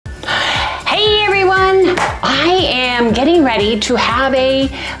I am getting ready to have a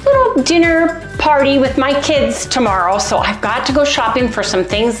little dinner party with my kids tomorrow, so I've got to go shopping for some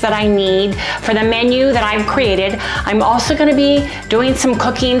things that I need for the menu that I've created. I'm also going to be doing some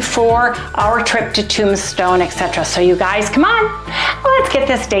cooking for our trip to Tombstone, etc. So you guys, come on, let's get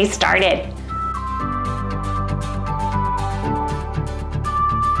this day started.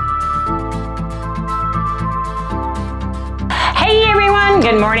 Hey everyone,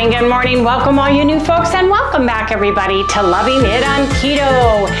 good morning, welcome all you new folks, and welcome back everybody to Loving It on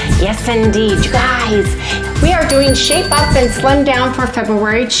Keto. Yes indeed, you guys, we are doing Shape Up and Slim Down for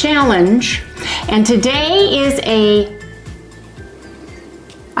February challenge, and today is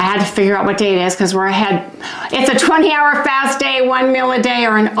I had to figure out what day it is because we're ahead. It's a 20-hour fast day, 1 meal a day,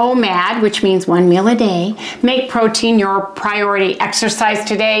 or an OMAD, which means 1 meal a day. Make protein your priority. Exercise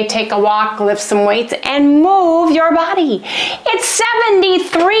today, take a walk, lift some weights, and move your body. It's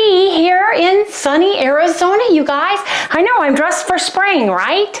 73 here in sunny Arizona, you guys. I know, I'm dressed for spring,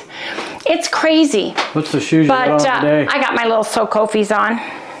 right? It's crazy. What's the shoes you got on today? I got my little Sokofis on.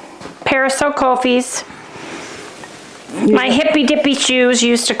 Pair of Sokofis. My hippy dippy shoes,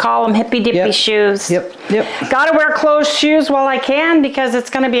 used to call them hippy dippy shoes. Yep. Gotta wear closed shoes while I can because it's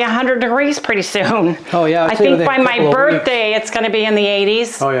gonna be 100 degrees pretty soon. Oh yeah. I think by my birthday it's gonna be in the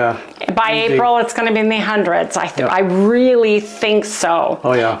 80s. Oh yeah. By April it's gonna be in the hundreds. I really think so.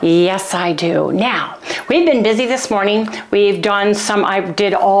 Oh yeah. Yes, I do. Now, we've been busy this morning. We've done I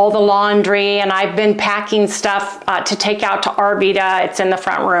did all the laundry and I've been packing stuff to take out to Arvita. It's in the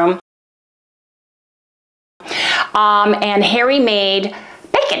front room. And Harry made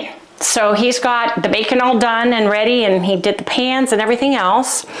bacon. So he's got the bacon all done and ready, and he did the pans and everything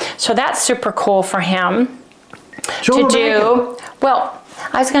else. So that's super cool for him to do. Well,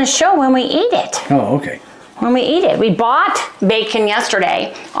 I was going to show when we eat it. Oh, okay. When we eat it. We bought bacon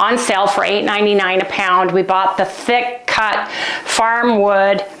yesterday on sale for $8.99 a pound. We bought the thick cut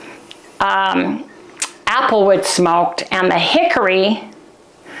farmwood, applewood smoked, and the hickory,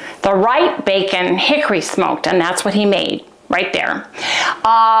 the right bacon hickory smoked, and that's what he made right there.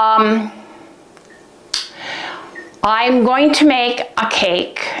 I'm going to make a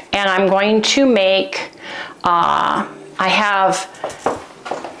cake, and I'm going to make, I have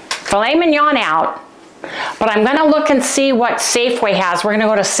filet mignon out, but I'm gonna look and see what Safeway has. We're gonna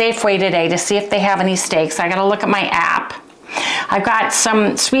go to Safeway today to see if they have any steaks. I gotta look at my app. I've got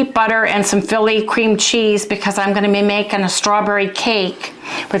some sweet butter and some Philly cream cheese because I'm going to be making a strawberry cake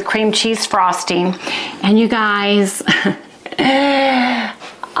with cream cheese frosting. And you guys, I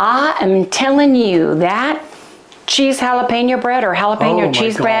am telling you that cheese jalapeno bread or jalapeno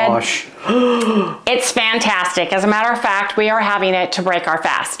cheese bread, it's fantastic. As a matter of fact, we are having it to break our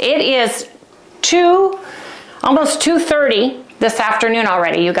fast. It is almost 2:30. This afternoon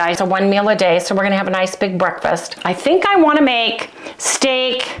already, you guys. So 1 meal a day, so we're gonna have a nice big breakfast. I think I wanna make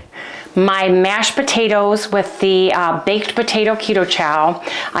steak, my mashed potatoes with the baked potato keto chow.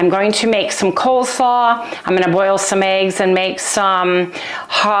 I'm going to make some coleslaw. I'm gonna boil some eggs and make some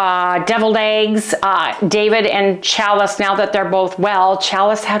deviled eggs. David and Chalice, now that they're both well,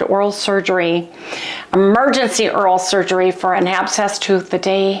 Chalice had oral surgery, emergency oral surgery for an abscess tooth the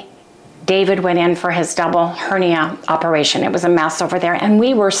day David went in for his double hernia operation. It was a mess over there, and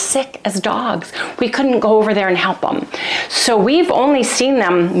we were sick as dogs. We couldn't go over there and help them. So we've only seen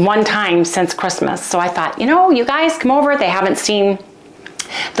them one time since Christmas. So I thought, you know, you guys come over. They haven't seen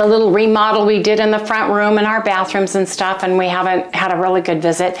the little remodel we did in the front room and our bathrooms and stuff, and we haven't had a really good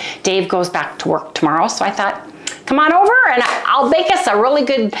visit. Dave goes back to work tomorrow, so I thought, come on over and I'll bake us a really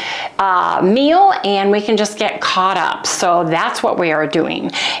good meal and we can just get caught up. So that's what we are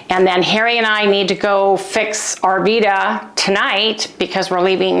doing. And then Harry and I need to go fix Arvita tonight because we're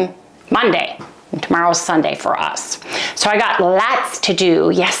leaving Monday. And tomorrow's Sunday for us. So I got lots to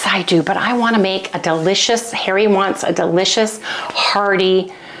do. Yes, I do. But I want to make a delicious, Harry wants a delicious,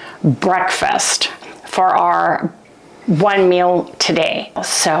 hearty breakfast for our 1 meal today.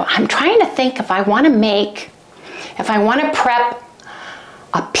 So I'm trying to think if I want to prep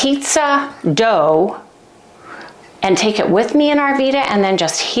a pizza dough and take it with me in Arvita and then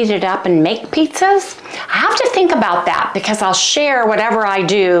just heat it up and make pizzas. I have to think about that because I'll share whatever I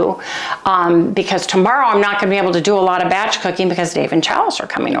do because tomorrow I'm not gonna be able to do a lot of batch cooking because Dave and Charles are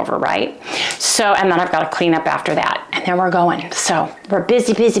coming over, right? So, and then I've got to clean up after that and then we're going. So we're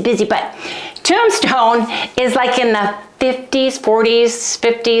busy, but tombstone is like in the 50s, 40s,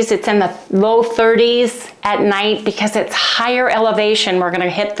 50s. It's in the low 30s at night because it's higher elevation. We're going to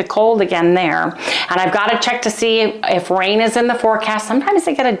hit the cold again there. And I've got to check to see if rain is in the forecast. Sometimes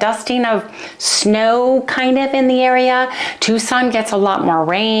they get a dusting of snow kind of in the area. Tucson gets a lot more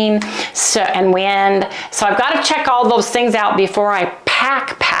rain and wind. So I've got to check all those things out before I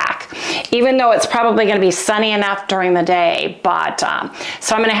pack, even though it's probably going to be sunny enough during the day. But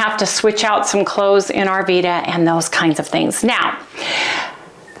so I'm going to have to switch out some clothes in Arvida and those kinds of things. Now,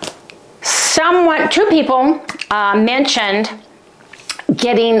 two people mentioned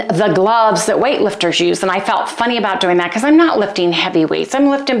getting the gloves that weightlifters use, and I felt funny about doing that because I'm not lifting heavy weights. I'm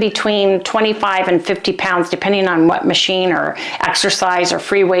lifting between 25 and 50 pounds depending on what machine or exercise or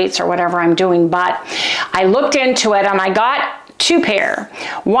free weights or whatever I'm doing. But I looked into it and I got 2 pair.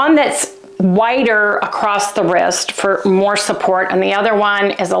 One that's wider across the wrist for more support, and the other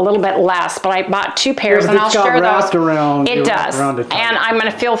one is a little bit less, but I bought 2 pairs, and I'll share those. It does, and I'm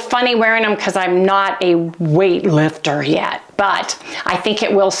going to feel funny wearing them because I'm not a weightlifter yet, but I think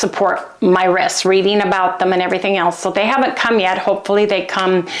it will support my wrists, reading about them and everything else. So they haven't come yet. Hopefully they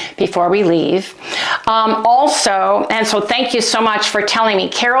come before we leave. Also, and so thank you so much for telling me.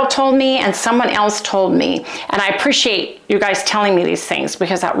 Carol told me and someone else told me, and I appreciate you guys telling me these things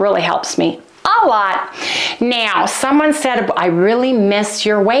because that really helps me a lot. Now, someone said, I really miss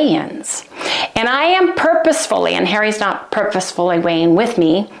your weigh-ins. And I am purposefully, and Harry's not purposefully weighing with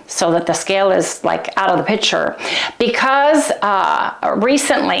me so that the scale is like out of the picture, because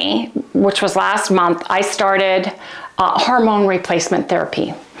recently, which was last month, I started hormone replacement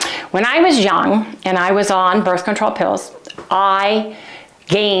therapy. When I was young and I was on birth control pills, I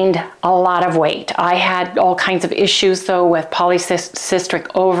gained a lot of weight. I had all kinds of issues though with polycystic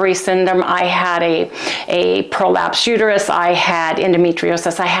ovary syndrome. I had a prolapsed uterus. I had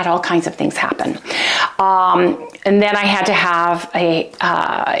endometriosis. I had all kinds of things happen. And then I had to have a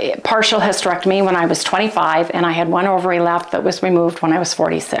partial hysterectomy when I was 25, and I had 1 ovary left that was removed when I was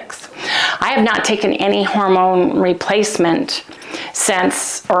 46. I have not taken any hormone replacement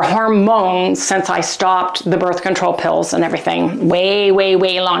hormones since I stopped the birth control pills and everything way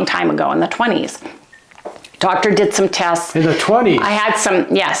long time ago in the 20s. Doctor did some tests. In the 20s? I had some,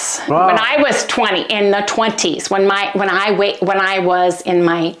 yes. Wow. When I was 20, in the 20s, when I was in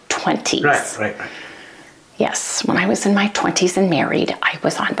my 20s. Right. Yes, when I was in my 20s and married, I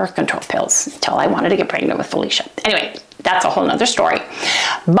was on birth control pills until I wanted to get pregnant with Felicia. Anyway, that's a whole nother story.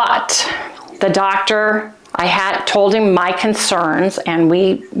 But the doctor, I had told him my concerns, and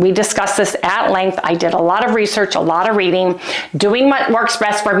we discussed this at length. I did a lot of research, a lot of reading, doing what works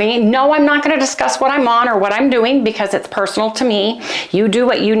best for me. No, I'm not going to discuss what I'm on or what I'm doing because it's personal to me. You do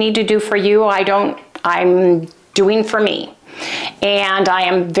what you need to do for you. I'm doing for me. And I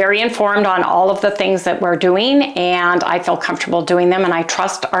am very informed on all of the things that we're doing, and I feel comfortable doing them, and I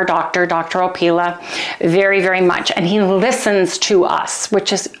trust our doctor, Dr. Opila, very, very much. And he listens to us,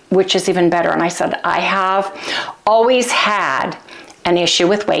 which is even better. And I said, I have always had an issue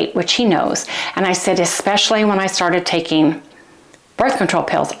with weight, which he knows. And I said, especially when I started taking birth control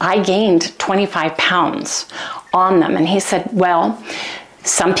pills, I gained 25 pounds on them. And he said, well,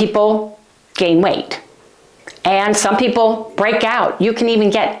 some people gain weight. And some people break out. You can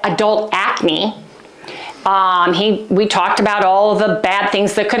even get adult acne. We talked about all of the bad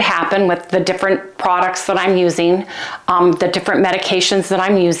things that could happen with the different products that I'm using, the different medications that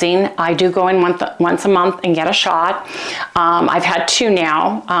I'm using. I do go in once a month and get a shot. I've had 2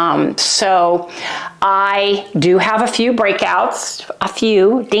 now. So I do have a few breakouts, a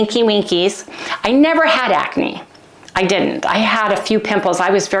few dinky winkies. I never had acne. I didn't. I had a few pimples. I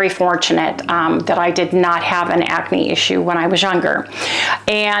was very fortunate that I did not have an acne issue when I was younger.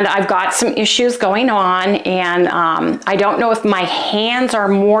 And I've got some issues going on, and I don't know if my hands are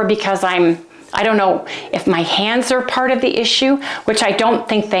more because I don't know if my hands are part of the issue, which I don't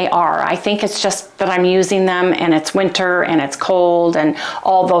think they are. I think it's just that I'm using them and it's winter and it's cold and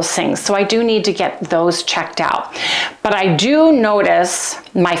all those things. So I do need to get those checked out. But I do notice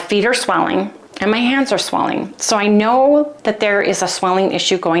my feet are swelling and my hands are swelling. So I know that there is a swelling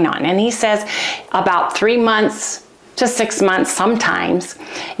issue going on. And he says about 3 months to 6 months sometimes,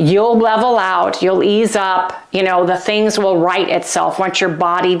 you'll level out, you'll ease up, the things will right itself once your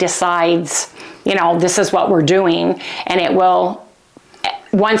body decides, this is what we're doing. And it will,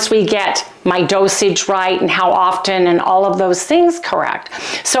 once we get my dosage right and how often and all of those things correct.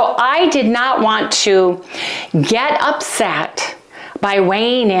 So I did not want to get upset by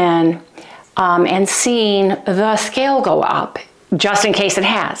weighing in and seeing the scale go up, just in case it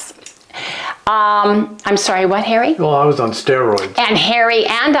has. I'm sorry, what, Harry? Well, I was on steroids. And Harry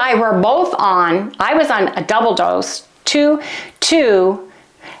and I were both on, I was on a double dose, two,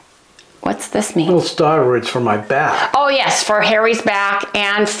 what's this mean? Little steroids for my back. Oh yes, for Harry's back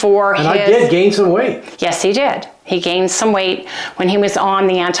and for his... And I did gain some weight. Yes, he did. He gained some weight when he was on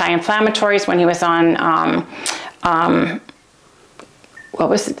the anti-inflammatories, when he was on, what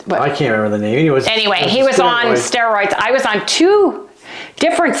was it? What? I can't remember the name. Anyway, he was on steroids. I was on 2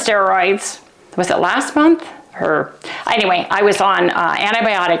 different steroids. Was it last month? Or anyway, I was on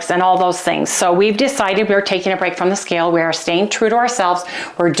antibiotics and all those things. So we've decided we're taking a break from the scale. We are staying true to ourselves.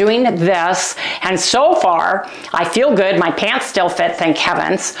 We're doing this. And so far, I feel good. My pants still fit, thank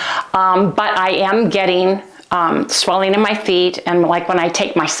heavens. But I am getting swelling in my feet. And like when I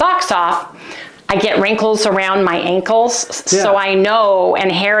take my socks off, I get wrinkles around my ankles. Yeah. So I know,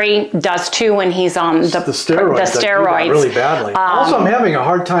 and Harry does too when he's on the steroids. The steroids. Really badly. Also, I'm having a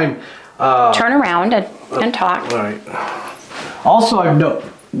hard time. Turn around and talk. All right. Also,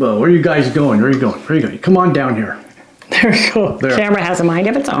 well, where are you guys going? Where are you going? Where are you going? Come on down here. There you go. There. Camera has a mind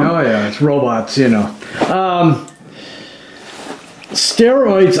of its own. Oh yeah, it's robots, you know.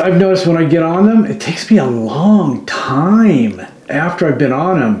 Steroids, I've noticed when I get on them, it takes me a long time after I've been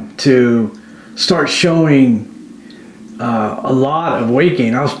on them to start showing a lot of weight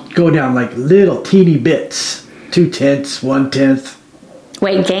gain. I'll go down like little teeny bits, 0.2, 1/10.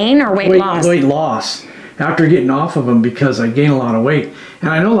 Weight gain or weight loss? Weight loss after getting off of them because I gain a lot of weight.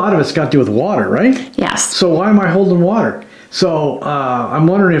 And I know a lot of it's got to do with water, right? Yes. So why am I holding water? So I'm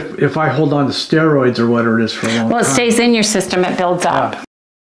wondering if I hold on to steroids or whatever it is for a long time. Well, it stays in your system. It builds up. Yeah.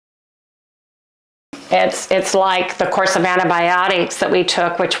 It's like the course of antibiotics that we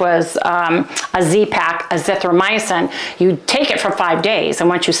took, which was a Z-Pak, azithromycin. You take it for 5 days, and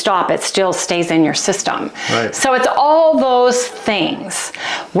once you stop, it still stays in your system. Right. So it's all those things.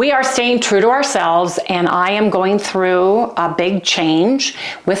 We are staying true to ourselves, and I am going through a big change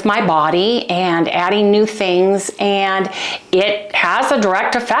with my body and adding new things, and it has a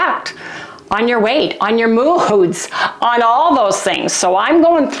direct effect on your weight, on your moods, on all those things. So I'm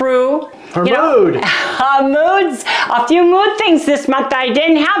going through a few mood things this month that I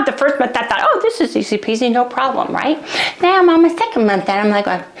didn't have the first month. I thought, oh, this is easy peasy, no problem, right? Now I'm on my second month and I'm like,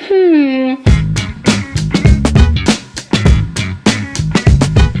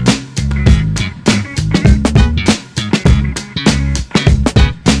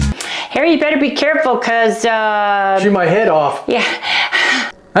 Harry, you better be careful because... shoot my head off. Yeah.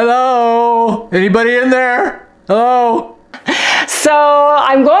 Hello? Anybody in there? Hello? So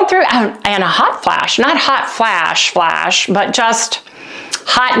I'm going through and a hot flash, not hot flash, but just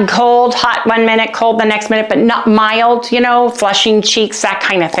hot and cold, hot 1 minute, cold the next minute, but not mild, you know, flushing cheeks, that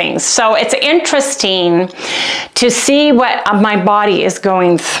kind of thing. So it's interesting to see what my body is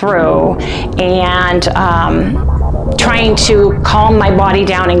going through and trying to calm my body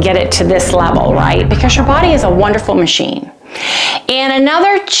down and get it to this level, right? Because your body is a wonderful machine. And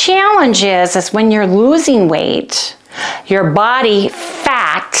another challenge is when you're losing weight, your body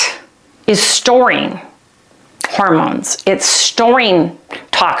fat is storing hormones. It's storing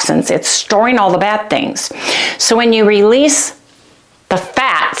toxins. It's storing all the bad things. So when you release the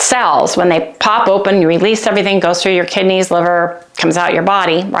fat cells, when they pop open, you release everything, goes through your kidneys, liver, comes out your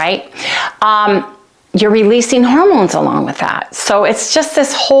body, right? You're releasing hormones along with that. So it's just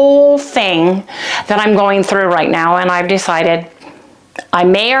this whole thing that I'm going through right now, and I've decided I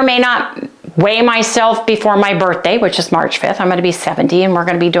may or may not weigh myself before my birthday, which is March 5th. I'm going to be 70, and we're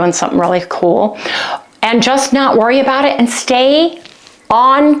going to be doing something really cool. And just not worry about it and stay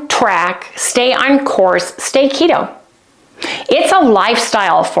on track, stay on course, stay keto. It's a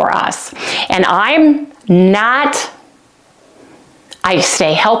lifestyle for us. And I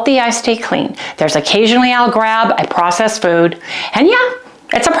stay healthy, I stay clean. There's occasionally I'll grab a processed food, and yeah,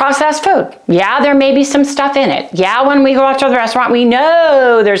 it's a processed food. Yeah, there may be some stuff in it. Yeah, when we go out to the restaurant, we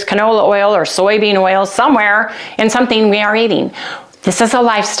know there's canola oil or soybean oil somewhere in something we are eating. This is a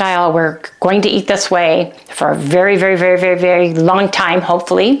lifestyle. We're going to eat this way for a very, very, very, very, very long time,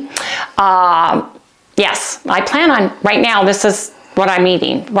 hopefully. Yes, I plan on, right now, this is what I'm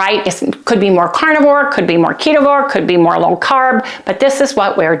eating, right? It could be more carnivore, could be more ketovore, could be more low carb, but this is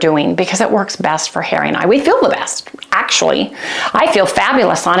what we're doing because it works best for Harry and I. We feel the best, actually. I feel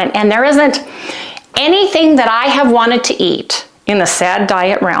fabulous on it, and there isn't anything that I have wanted to eat in the sad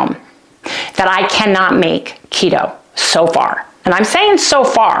diet realm that I cannot make keto so far. And I'm saying so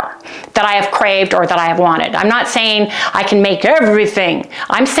far that I have craved or that I have wanted. I'm not saying I can make everything.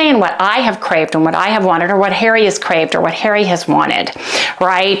 I'm saying what I have craved and what I have wanted, or what Harry has craved or what Harry has wanted,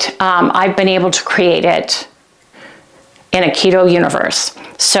 right? I've been able to create it in a keto universe.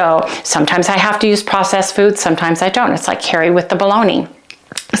 So sometimes I have to use processed food, sometimes I don't. It's like Harry with the bologna.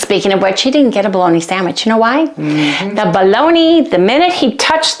 Speaking of which, he didn't get a bologna sandwich. You know why? The bologna, the minute he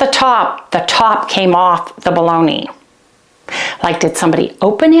touched the top came off the bologna. Like, did somebody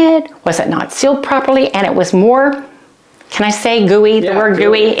open it? Was it not sealed properly? And it was more, can I say gooey? The word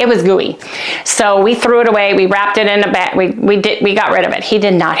gooey. It was gooey. So we threw it away. We wrapped it in a bag. We got rid of it. He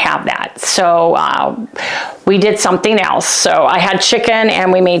did not have that. So we did something else. So I had chicken,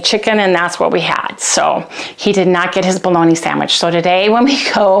 and we made chicken, and that's what we had. So he did not get his bologna sandwich. So today when we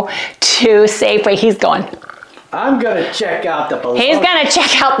go to Safeway, he's going, I'm gonna check out the bologna. He's gonna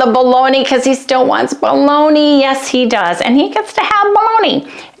check out the bologna because he still wants bologna. Yes, he does. And he gets to have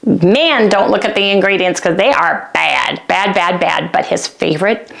bologna. Man, don't look at the ingredients because they are bad, bad, bad, bad. But his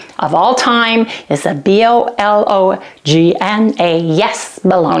favorite of all time is the bologna. Yes,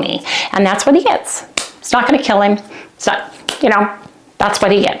 bologna. And that's what he gets. It's not gonna kill him. It's not, you know, that's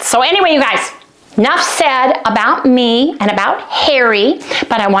what he gets. So anyway, you guys, enough said about me and about Harry,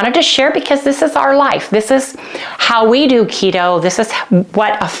 but I wanted to share because this is our life. This is how we do keto. This is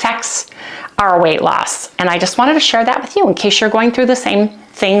what affects our weight loss. And I just wanted to share that with you in case you're going through the same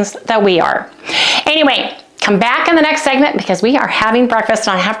things that we are. Anyway, come back in the next segment because we are having breakfast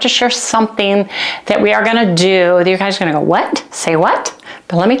and I have to share something that we are gonna do. You guys are gonna go, what? Say what?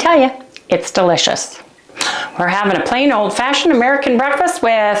 But let me tell you, it's delicious. We're having a plain old-fashioned American breakfast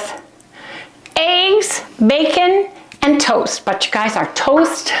with eggs, bacon, and toast. But you guys, our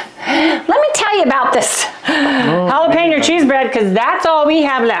toast, let me tell you about this jalapeno cheese bread because that's all we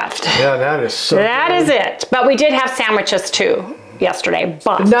have left. Yeah, that is so That good. is it. But we did have sandwiches too yesterday.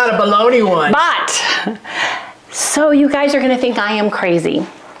 But not a bologna one. But, so you guys are going to think I am crazy.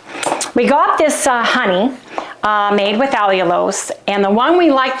 We got this honey made with allulose, and the one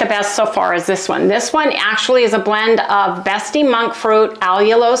we like the best so far is this one. This one actually is a blend of Bestie monk fruit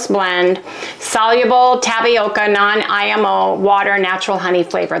allulose blend, soluble tapioca, non-IMO, water, natural honey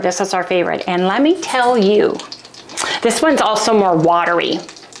flavor. This is our favorite. And let me tell you, this one's also more watery.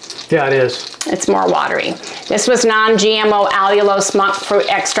 Yeah, it is. It's more watery. This was non-GMO allulose monk fruit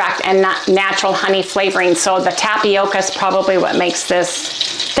extract and natural honey flavoring, so the tapioca is probably what makes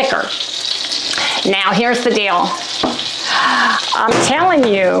this thicker. Now, here's the deal. I'm telling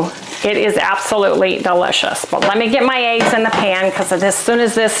you, it is absolutely delicious. But let me get my eggs in the pan because as soon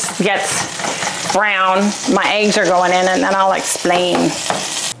as this gets brown, my eggs are going in and then I'll explain.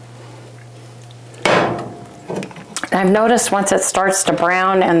 I've noticed once it starts to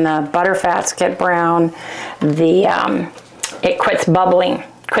brown and the butter fats get brown, it quits bubbling,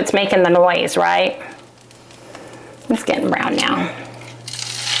 quits making the noise, right? It's getting brown now.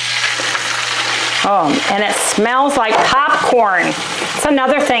 Oh, and it smells like popcorn. It's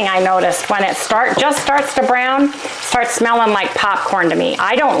another thing I noticed when it just starts to brown, it starts smelling like popcorn to me.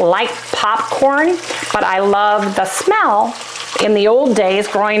 I don't like popcorn, but I love the smell. In the old days,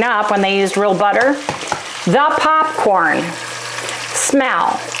 growing up, when they used real butter, the popcorn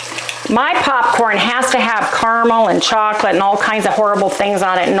smell. My popcorn has to have caramel and chocolate and all kinds of horrible things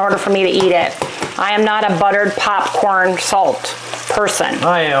on it in order for me to eat it. I am not a buttered popcorn salt person.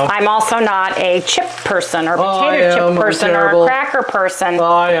 I am. I'm also not a chip person or potato chip person or a cracker person.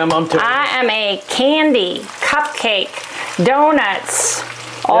 I am. I'm terrible. I am a candy, cupcake, donuts,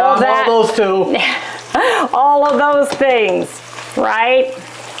 all that. All those too. All of those things, right?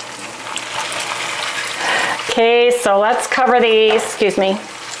 Okay, so let's cover these, excuse me,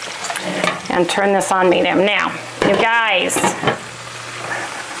 and turn this on medium. Now, you guys,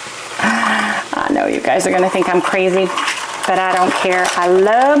 I know you guys are going to think I'm crazy, but I don't care. I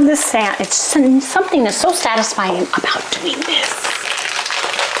love the sound. It's something that's so satisfying about doing this.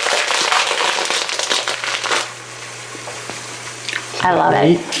 I love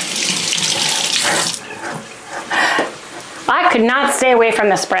it. I could not stay away from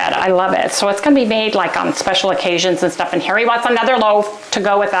this bread. I love it. So it's going to be made like on special occasions and stuff. And Harry wants another loaf to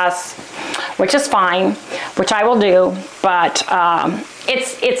go with us, which is fine, which I will do. But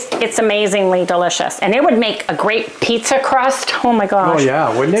it's amazingly delicious. And it would make a great pizza crust. Oh my gosh. Oh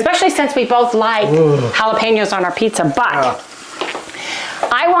yeah, wouldn't it? Especially since we both like jalapenos on our pizza. But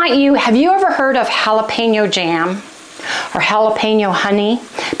I want you, have you ever heard of jalapeno jam or jalapeno honey?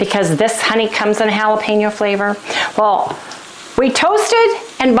 Because this honey comes in a jalapeno flavor. Well, we toasted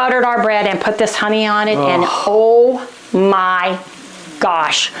and buttered our bread and put this honey on it, and oh my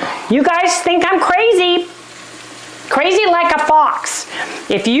gosh. You guys think I'm crazy. Crazy like a fox.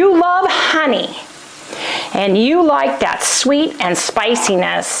 If you love honey and you like that sweet and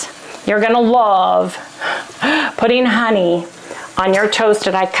spiciness, you're gonna love putting honey on your toast,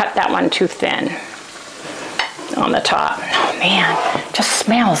 and I cut that one too thin. on the top. Oh man, just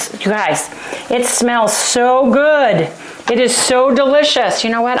smells, you guys. It smells so good. It is so delicious.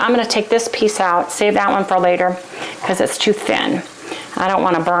 You know what? I'm gonna take this piece out, save that one for later because it's too thin. I don't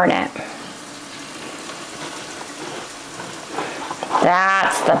want to burn it.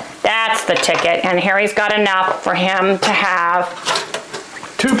 That's the ticket, and Harry's got enough for him to have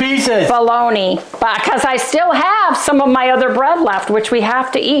 2 pieces. bologna, because I still have some of my other bread left, which we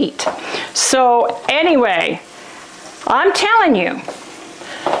have to eat. So anyway, I'm telling you,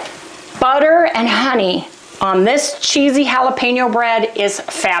 butter and honey on this cheesy jalapeno bread is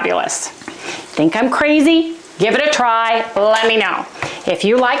fabulous. Think I'm crazy? Give it a try. Let me know. If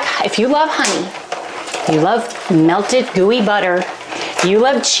you love honey, you love melted gooey butter, you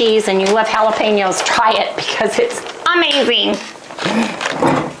love cheese, and you love jalapenos, try it because it's amazing.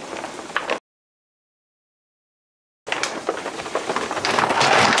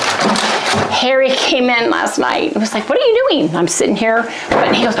 Harry came in last night and was like, what are you doing? I'm sitting here,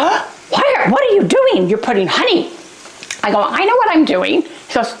 and he goes, oh, what are you doing? You're putting honey. I go, I know what I'm doing.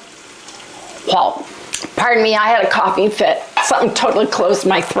 He goes, well, pardon me, I had a coughing fit. Something totally closed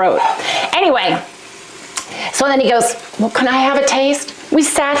my throat. Anyway, so then he goes, well, can I have a taste? We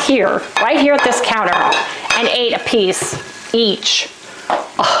sat here, right here at this counter, and ate a piece each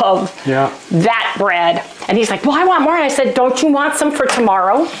of that bread. And he's like, well, I want more. And I said, don't you want some for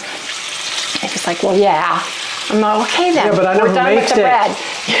tomorrow? And he's like, well, yeah. I'm like, okay then. Yeah, but I know We're done who makes with the it. bread.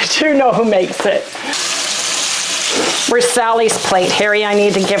 You do know who makes it. Where's Sally's plate? Harry, I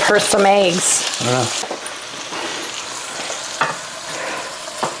need to give her some eggs.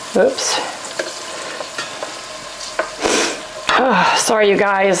 Oops. Oh, sorry, you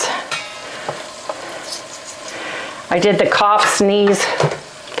guys. I did the cough sneeze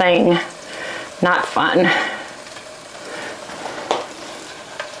thing. Not fun.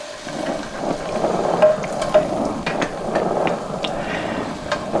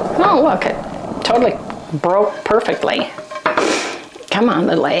 Oh, look, it totally broke perfectly. Come on,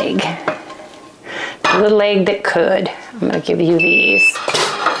 the leg. The little leg that could. I'm going to give you these.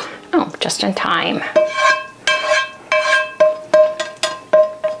 Oh, just in time.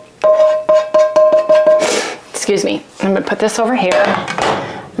 Excuse me. I'm going to put this over here.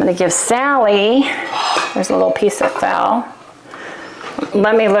 I'm going to give Sally, there's a little piece that fell.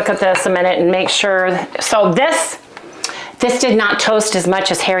 Let me look at this a minute and make sure. So this did not toast as much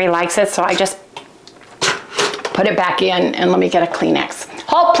as Harry likes it, so I just put it back in, and let me get a Kleenex.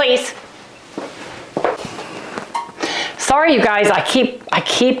 Hold, please. Sorry, you guys, I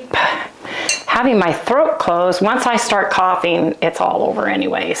keep having my throat closed. Once I start coughing, it's all over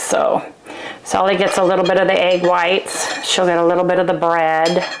anyway, so Sally gets a little bit of the egg whites. She'll get a little bit of the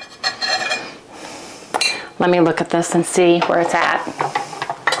bread. Let me look at this and see where it's at.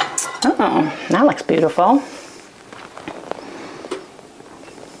 Oh, that looks beautiful.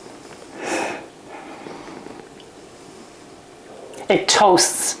 It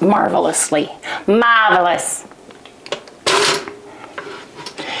toasts marvelously. Marvelous.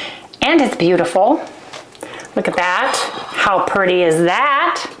 And it's beautiful. Look at that. How pretty is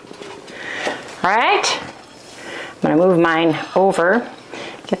that? All right. I'm gonna move mine over.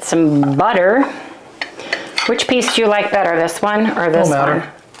 Get some butter. Which piece do you like better, this one or this one?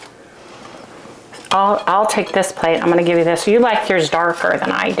 I'll take this plate. I'm gonna give you this. You like yours darker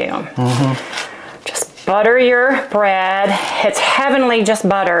than I do. Mm-hmm. Just butter your bread. It's heavenly just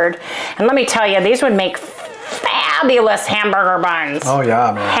buttered. And let me tell you, these would make fabulous hamburger buns. Oh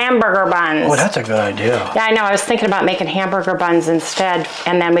yeah, man. Hamburger buns. Oh, that's a good idea. Yeah, I know. I was thinking about making hamburger buns instead,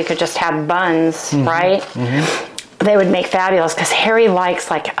 and then we could just have buns, right? Mm-hmm. They would make fabulous because Harry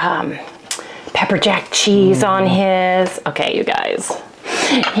likes like pepper jack cheese on his. Okay, you guys.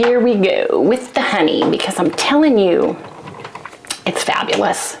 Here we go with the honey, because I'm telling you, it's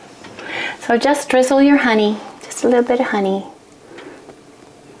fabulous. So just drizzle your honey, just a little bit of honey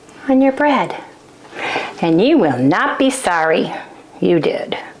on your bread. And you will not be sorry you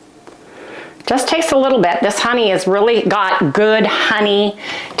did. Just takes a little bit. This honey has really got good honey.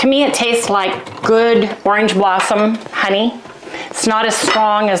 To me, it tastes like good orange blossom honey. It's not as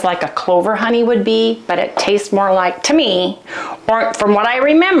strong as like a clover honey would be, but it tastes more like, to me, or from what I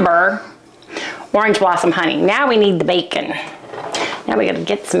remember, orange blossom honey. Now we need the bacon. Now we gotta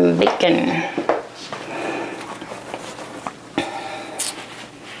get some bacon.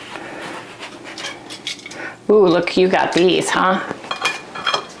 Ooh, look, you got these, huh?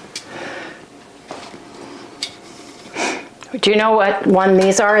 Do you know what one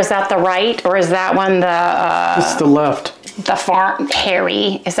these are? Is that the right, or is that one the... It's the left. The farm,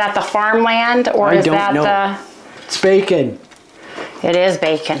 Harry. Is that the farmland, or is that the... It's bacon. It is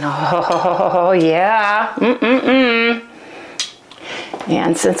bacon. Oh, yeah.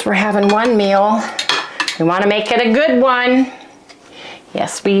 And since we're having one meal, we want to make it a good one.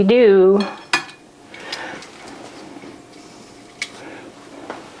 Yes, we do.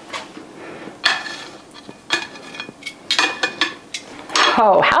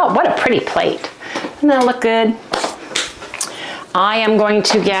 Oh, what a pretty plate. Doesn't that look good? I am going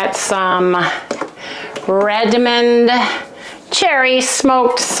to get some Redmond cherry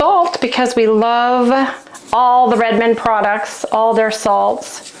smoked salt because we love all the Redmond products, all their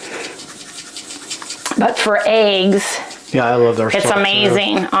salts. But for eggs, yeah, I love their it's salt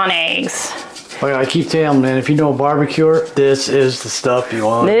amazing on eggs. Like I keep telling them, man, if you know barbecue, this is the stuff you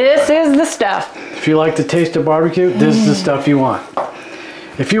want. This is the stuff. If you like the taste of barbecue, this is the stuff you want.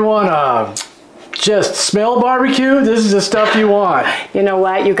 If you want just smell barbecue, this is the stuff you want. You know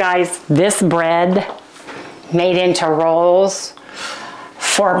what, you guys? This bread made into rolls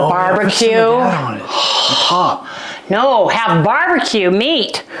for barbecue. Yeah, on it. Top. No, have barbecue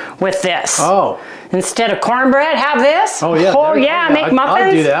meat with this. Oh. Instead of cornbread, have this. Oh yeah. Oh yeah, make muffins.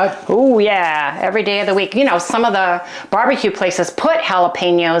 I'd do that. Oh yeah, every day of the week. You know, some of the barbecue places put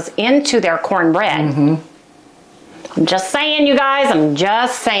jalapenos into their cornbread. I'm just saying, you guys, I'm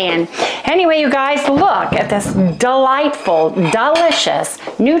just saying. Anyway, you guys, look at this delightful, delicious,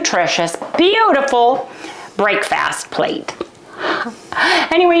 nutritious, beautiful breakfast plate.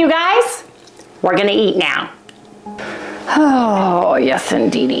 Anyway, you guys, we're gonna eat now. Oh, yes,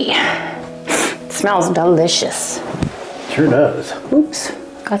 indeedy. It smells delicious. Sure does. Oops,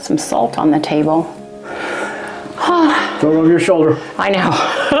 got some salt on the table. Throw it over your shoulder. I know.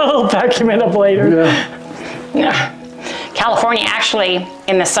 I'll vacuum it up later. Yeah. California, actually,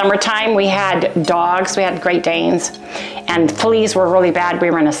 in the summertime, we had dogs, we had Great Danes, and fleas were really bad.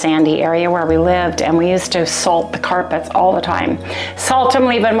 We were in a sandy area where we lived, and we used to salt the carpets all the time. Salt them,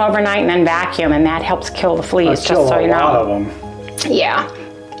 leave them overnight, and then vacuum, and that helps kill the fleas, just so you know. A lot of them. Yeah.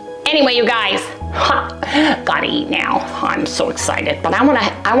 Anyway, you guys, gotta eat now. I'm so excited. But I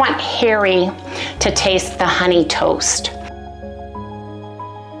want Harry to taste the honey toast.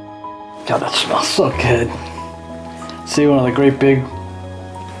 God, that smells so good. See, one of the great big, I'm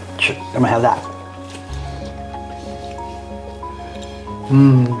gonna have that.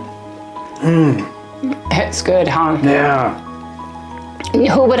 It's good, huh? Yeah.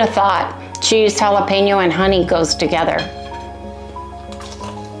 Who would have thought cheese, jalapeno, and honey goes together?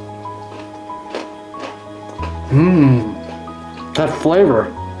 That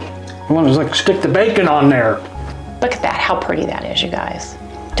flavor. I want to like stick the bacon on there. Look at that, how pretty that is, you guys.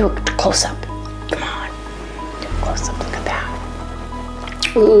 Do a close up. Come on. Do a close up, look at that.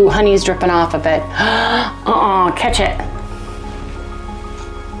 Ooh, honey's dripping off of it. Catch it.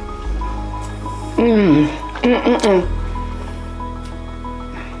 I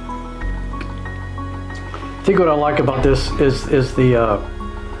think what I like about this is the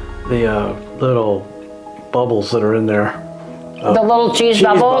little bubbles that are in there. The little cheese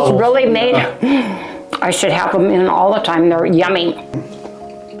bubbles really made. I should have them in all the time. They're yummy.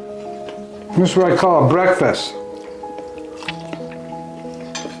 This is what I call a breakfast.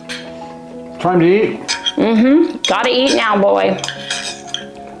 Time to eat. Gotta eat now, boy.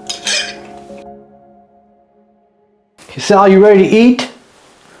 Sal, you ready to eat?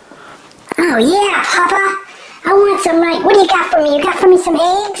 Oh yeah, Papa. I want some, like, what do you got for me? You got for me some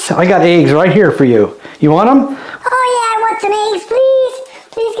eggs? I got eggs right here for you. You want them? Oh yeah, I want some eggs, please.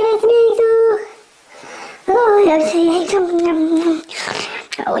 Please give me some eggs. Oh, I love some eggs.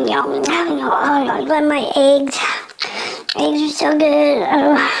 Oh, yum. I love my eggs. Eggs are so good.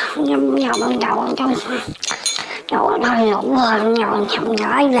 Oh, yum, yum, yum, yum. Oh, I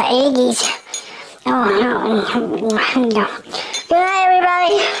love eggies. Oh, good night,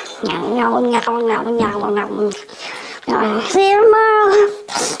 everybody. See you tomorrow.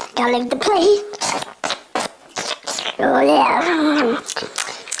 Gotta lick the plate. Oh yeah.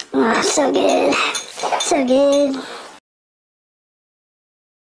 Oh, so good. So good.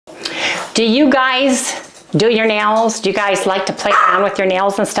 Do you guys do your nails? Do you guys like to play around with your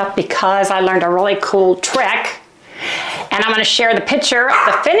nails and stuff? Because I learned a really cool trick. And I'm going to share the picture of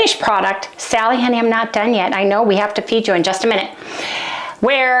the finished product. Sally, honey, I'm not done yet. I know we have to feed you in just a minute.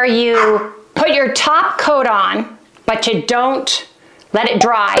 Where you put your top coat on, but you don't let it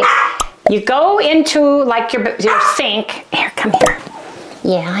dry. You go into like your sink. Here, come here.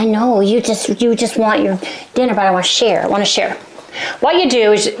 Yeah, I know. You just want your dinner, but I want to share. What you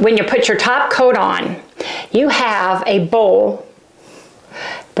do is when you put your top coat on, you have a bowl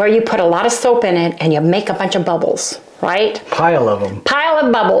where you put a lot of soap in it and you make a bunch of bubbles, right? Pile of them. Pile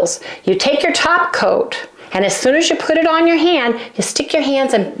of bubbles. You take your top coat And as soon as you put it on your hand, you stick your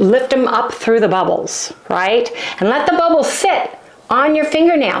hands and lift them up through the bubbles, right? And let the bubbles sit on your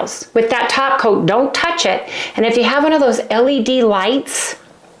fingernails with that top coat. Don't touch it. And if you have one of those LED lights,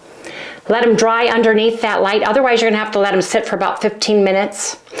 let them dry underneath that light. Otherwise, you're gonna have to let them sit for about 15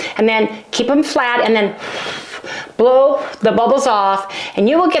 minutes. And then keep them flat and then blow the bubbles off, and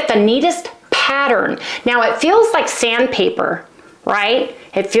you will get the neatest pattern. Now, it feels like sandpaper, right?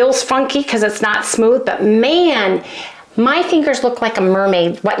 It feels funky because it's not smooth, but man, my fingers look like a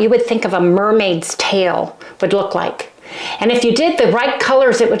mermaid, what you would think of a mermaid's tail would look like. And if you did the right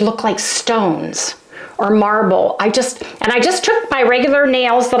colors, it would look like stones or marble. I just took my regular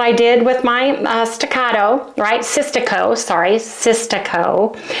nails that I did with my staccato, right? Cystico,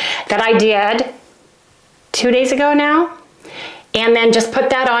 that I did 2 days ago now. And then just put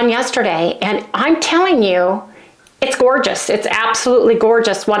that on yesterday. And I'm telling you, it's gorgeous. It's absolutely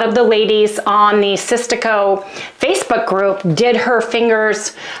gorgeous. One of the ladies on the Cystico Facebook group did her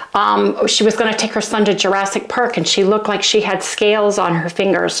fingers. She was going to take her son to Jurassic Park, and she looked like she had scales on her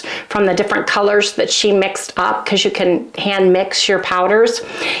fingers from the different colors that she mixed up, because you can hand mix your powders.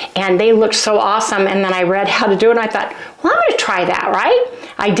 And they looked so awesome. And then I read how to do it, and I thought, well, I'm going to try that, right?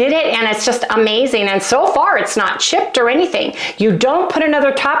 I did it, and it's just amazing. And so far, it's not chipped or anything. You don't put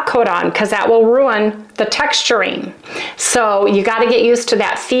another top coat on, because that will ruin the texturing. So you got to get used to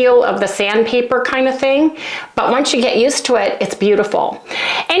that feel of the sandpaper kind of thing. But once you get used to it, it's beautiful.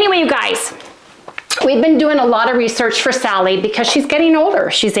 Anyway, you guys, we've been doing a lot of research for Sally because she's getting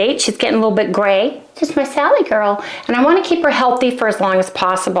older. She's 8. She's getting a little bit gray. Just my Sally girl. And I want to keep her healthy for as long as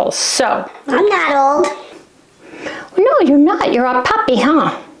possible. So I'm not old. Well, no, you're not. You're a puppy,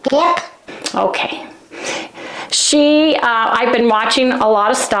 huh? Yep. Okay. I've been watching a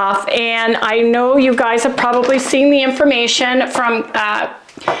lot of stuff, and I know you guys have probably seen the information from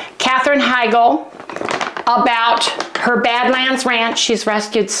Katherine Heigl about her Badlands Ranch. She's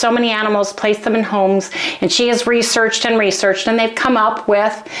rescued so many animals, placed them in homes, and she has researched, and they've come up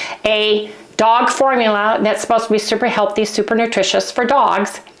with a dog formula that's supposed to be super healthy, super nutritious for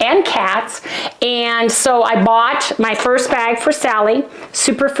dogs and cats. And so I bought my first bag for Sally,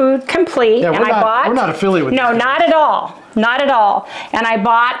 Superfood Complete. Yeah, and we're not affiliated with No, this. not at all. Not at all. And I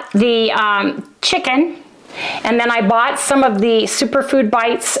bought the chicken, and then I bought some of the Superfood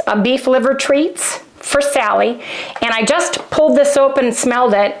Bites beef liver treats for Sally. And I just pulled this open and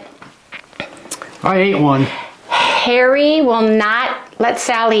smelled it. I ate one. Harry will not let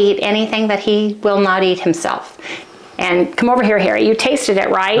Sally eat anything that he will not eat himself. And come over here, Harry. You tasted it,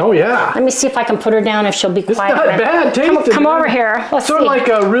 right? Oh, yeah. Let me see if I can put her down if she'll be quiet. It's not bad tasting. Come over here. Let's sort see. of like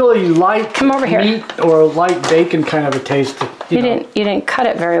a really light Come over here. meat or light bacon kind of a taste. You didn't cut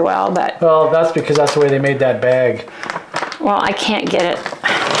it very well, but Well, that's because that's the way they made that bag. well, I can't get it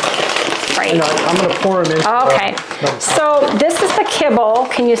right. You know, I'm going to pour them in. Okay. So this is the kibble.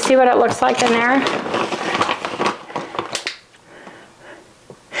 Can you see what it looks like in there?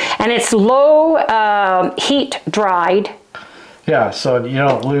 And it's low heat dried. Yeah, so you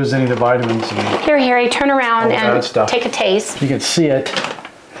don't lose any of the vitamins. And Here, Harry, turn around and stuff. take a taste. you can see it.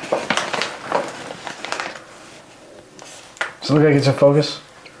 So look like it's in focus.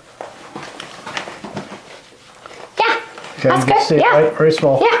 Yeah, Okay, that's you can good. see it, Yeah, right? Very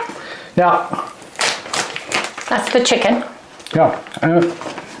small. yeah. Now, That's the chicken. yeah,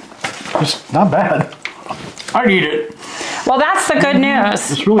 it's not bad. I'd eat it. Well, that's the good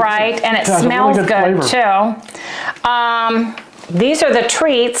news, It's really right? good. And it Yeah, it's a really smells good good flavor. too. These are the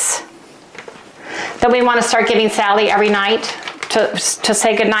treats that we want to start giving Sally every night to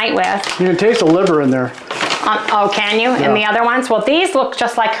say goodnight with. You can taste the liver in there. Oh, can you? Yeah. And the other ones? Well, these look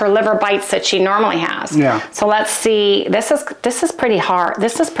just like her liver bites that she normally has. Yeah. So let's see. This is pretty hard.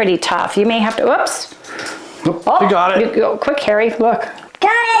 This is pretty tough. You may have to. Oops. Oh, you got it. You go quick, Harry. Look.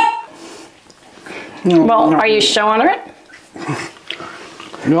 Got it. Well, are you showing her it?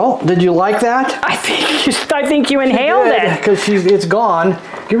 No, did you like that? I think you inhaled it. Because it's gone.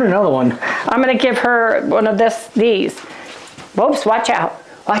 Give her another one. I'm gonna give her one of these. Whoops! Watch out!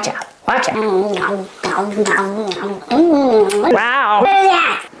 Watch out! Watch out! Wow!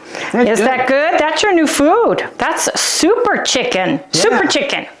 Is that good? That's your new food. That's super chicken. Super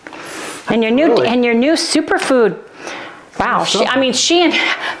chicken. And your new superfood. Wow. She and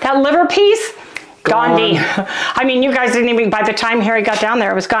that liver piece. Gandhi. I mean, you guys didn't even, by the time Harry got down there,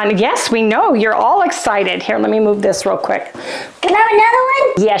 it was gone. Yes, we know. You're all excited. Here, let me move this real quick. Can I have another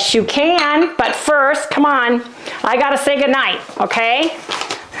one? Yes, you can. But first, come on. I got to say goodnight, okay?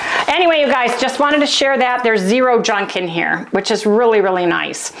 Anyway, you guys, just wanted to share that. There's zero junk in here, which is really, really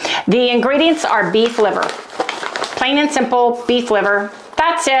nice. The ingredients are beef liver. Plain and simple beef liver.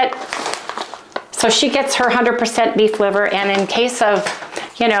 That's it. So she gets her 100% beef liver, and in case of,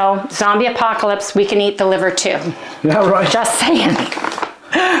 you know, zombie apocalypse, we can eat the liver too. Yeah, right. Just saying.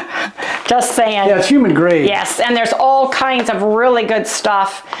 Just saying. Yeah, it's human grade. Yes, and there's all kinds of really good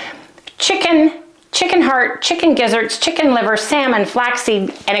stuff. Chicken heart, chicken gizzards, chicken liver, salmon,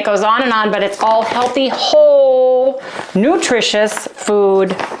 flaxseed, and it goes on, but it's all healthy, whole, nutritious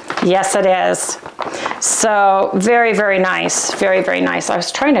food. Yes, it is. So very, very nice. Very, very nice. I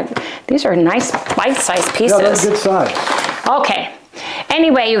was trying to, these are nice bite-sized pieces. Yeah, that's a good size. Okay.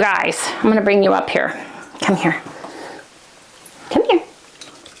 Anyway, you guys, I'm going to bring you up here. Come here. Come here.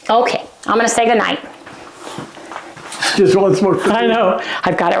 Okay. I'm going to say goodnight. Just once more. I know.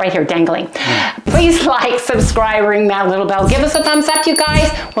 I've got it right here dangling. Please like, subscribe, ring that little bell. Give us a thumbs up, you guys.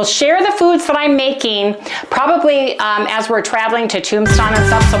 We'll share the foods that I'm making probably as we're traveling to Tombstone and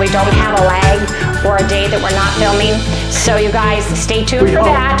stuff, so we don't have a lag or a day that we're not filming. So you guys stay tuned for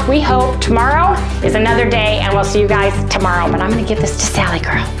that. We hope tomorrow is another day, and we'll see you guys tomorrow. But I'm going to give this to Sally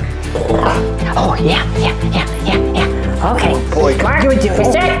girl. Oh, yeah. Okay. Boy, Mark, give it to me.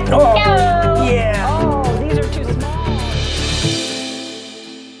 we said